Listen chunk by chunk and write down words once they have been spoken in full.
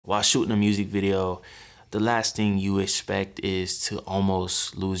While shooting a music video, the last thing you expect is to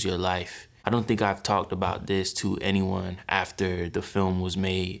almost lose your life. I don't think I've talked about this to anyone after the film was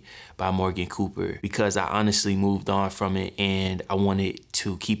made by Morgan Cooper, because I honestly moved on from it and I wanted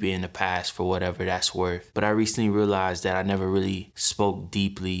to keep it in the past for whatever that's worth. But I recently realized that I never really spoke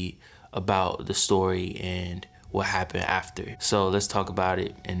deeply about the story and what happened after. So let's talk about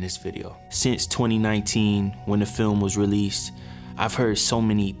it in this video. Since 2019, when the film was released, I've heard so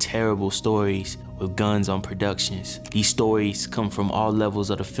many terrible stories with guns on productions. These stories come from all levels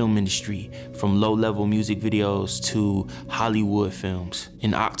of the film industry, from low-level music videos to Hollywood films.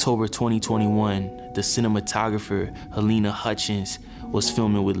 In October 2021, the cinematographer Halyna Hutchins was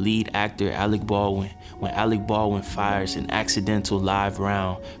filming with lead actor Alec Baldwin when Alec Baldwin fires an accidental live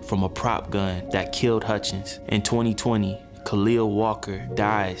round from a prop gun that killed Hutchins. In 2020, Khalil Walker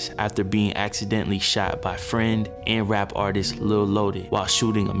dies after being accidentally shot by friend and rap artist Lil Loaded while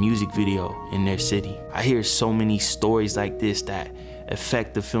shooting a music video in their city. I hear so many stories like this that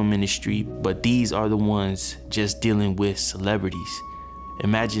affect the film industry, but these are the ones just dealing with celebrities.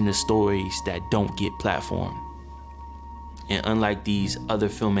 Imagine the stories that don't get platformed. And unlike these other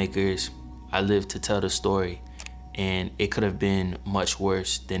filmmakers, I live to tell the story, and it could have been much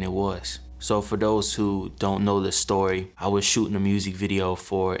worse than it was. So for those who don't know the story, I was shooting a music video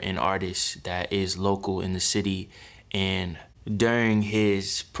for an artist that is local in the city, and during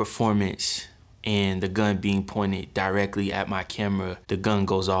his performance and the gun being pointed directly at my camera, the gun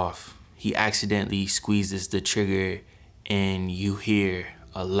goes off. He accidentally squeezes the trigger and you hear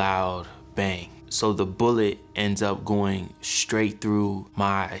a loud bang. So the bullet ends up going straight through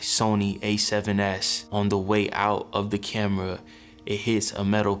my Sony a7S. On the way out of the camera, it hits a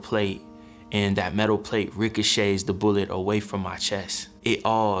metal plate, and that metal plate ricochets the bullet away from my chest. It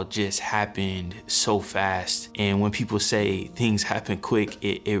all just happened so fast. And when people say things happen quick,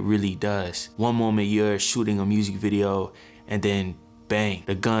 it really does. One moment you're shooting a music video and then bang,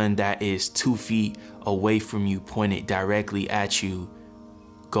 the gun that is 2 feet away from you, pointed directly at you,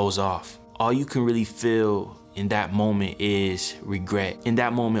 goes off. All you can really feel in that moment is regret. In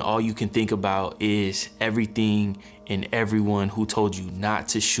that moment, all you can think about is everything and everyone who told you not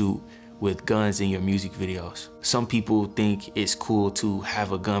to shoot with guns in your music videos. Some people think it's cool to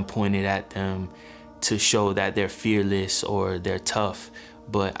have a gun pointed at them to show that they're fearless or they're tough,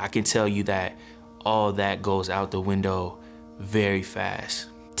 but I can tell you that all that goes out the window very fast.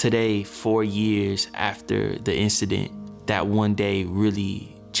 Today, 4 years after the incident, that one day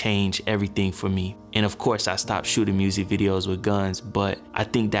really changed everything for me. And of course, I stopped shooting music videos with guns, but I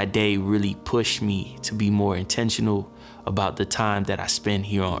think that day really pushed me to be more intentional about the time that I spend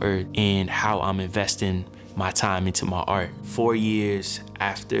here on earth and how I'm investing my time into my art. 4 years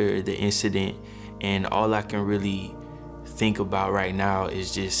after the incident, and all I can really think about right now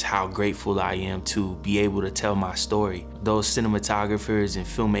is just how grateful I am to be able to tell my story. Those cinematographers and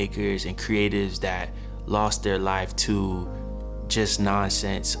filmmakers and creatives that lost their life to just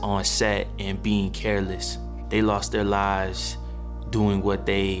nonsense on set and being careless. They lost their lives doing what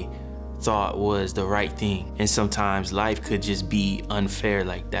they thought was the right thing. And sometimes life could just be unfair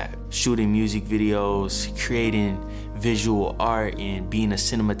like that. Shooting music videos, creating visual art, and being a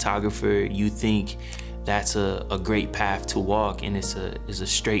cinematographer, you think that's a great path to walk, and it's a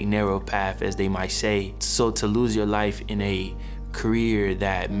straight, narrow path, as they might say. So to lose your life in a career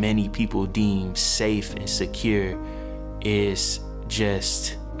that many people deem safe and secure is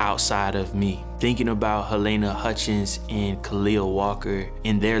just outside of me. Thinking about Halyna Hutchins and Khalil Walker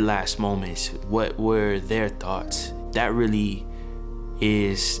in their last moments, what were their thoughts? That really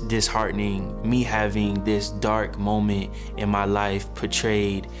is disheartening. Me having this dark moment in my life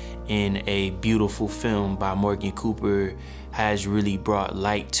portrayed in a beautiful film by Morgan Cooper has really brought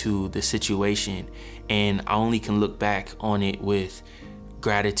light to the situation, and I only can look back on it with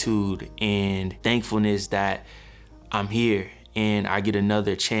gratitude and thankfulness that I'm here and I get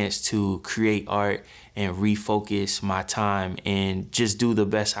another chance to create art and refocus my time and just do the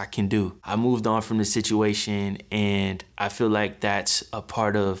best I can do. I moved on from the situation, and I feel like that's a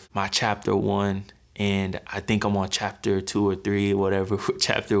part of my chapter 1, and I think I'm on chapter 2 or 3, whatever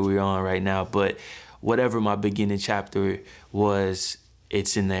chapter we're on right now, but whatever my beginning chapter was,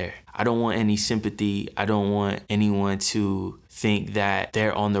 it's in there. I don't want any sympathy. I don't want anyone to think that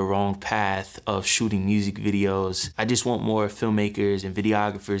they're on the wrong path of shooting music videos. I just want more filmmakers and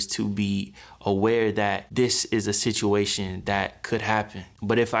videographers to be aware that this is a situation that could happen.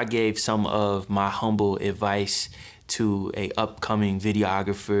 But if I gave some of my humble advice to a upcoming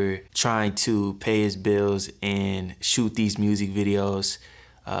videographer trying to pay his bills and shoot these music videos,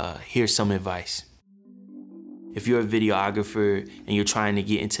 here's some advice. If you're a videographer and you're trying to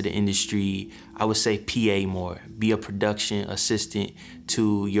get into the industry, I would say PA more. Be a production assistant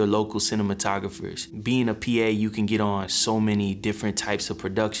to your local cinematographers. Being a PA, you can get on so many different types of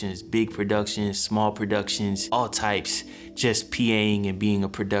productions, big productions, small productions, all types, just PAing and being a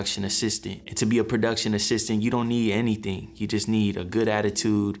production assistant. And to be a production assistant, you don't need anything. You just need a good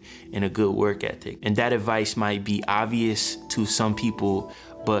attitude and a good work ethic. And that advice might be obvious to some people,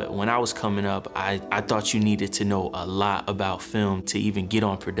 but when I was coming up, I thought you needed to know a lot about film to even get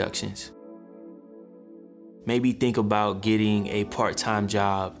on productions. Maybe think about getting a part-time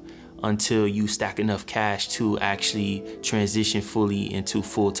job until you stack enough cash to actually transition fully into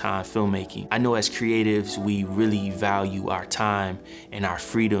full-time filmmaking. I know as creatives, we really value our time and our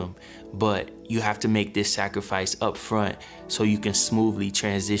freedom, but you have to make this sacrifice up front so you can smoothly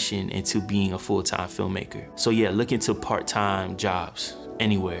transition into being a full-time filmmaker. So yeah, look into part-time jobs.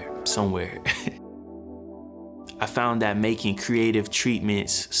 Anywhere, somewhere. I found that making creative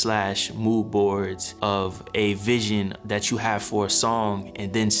treatments / mood boards of a vision that you have for a song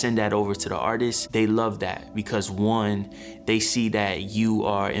and then send that over to the artist, they love that because one, they see that you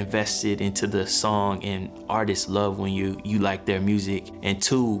are invested into the song and artists love when you like their music. And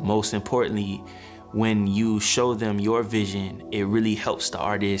two, most importantly, when you show them your vision, it really helps the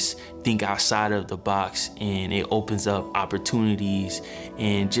artist think outside of the box and it opens up opportunities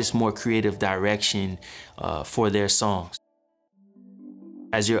and just more creative direction for their songs.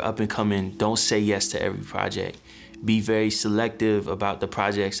 As you're up and coming, don't say yes to every project. Be very selective about the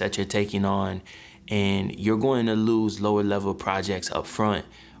projects that you're taking on, and you're going to lose lower level projects up front,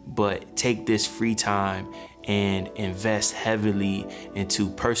 but take this free time and invest heavily into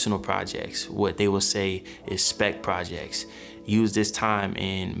personal projects. What they will say is spec projects. Use this time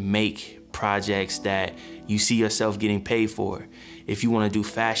and make projects that you see yourself getting paid for. If you want to do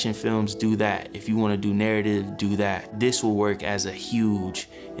fashion films, do that. If you want to do narrative, do that. This will work as a huge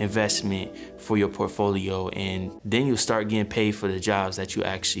investment for your portfolio, and then you'll start getting paid for the jobs that you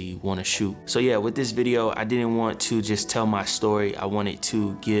actually want to shoot. So yeah, with this video, I didn't want to just tell my story. I wanted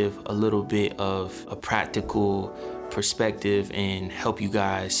to give a little bit of a practical perspective and help you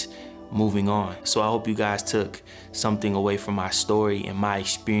guys moving on. So I hope you guys took something away from my story and my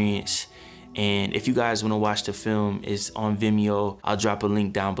experience. And if you guys want to watch the film, it's on Vimeo. I'll drop a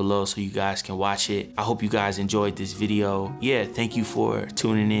link down below so you guys can watch it. I hope you guys enjoyed this video. Yeah, thank you for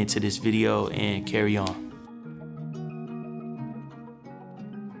tuning in to this video, and carry on.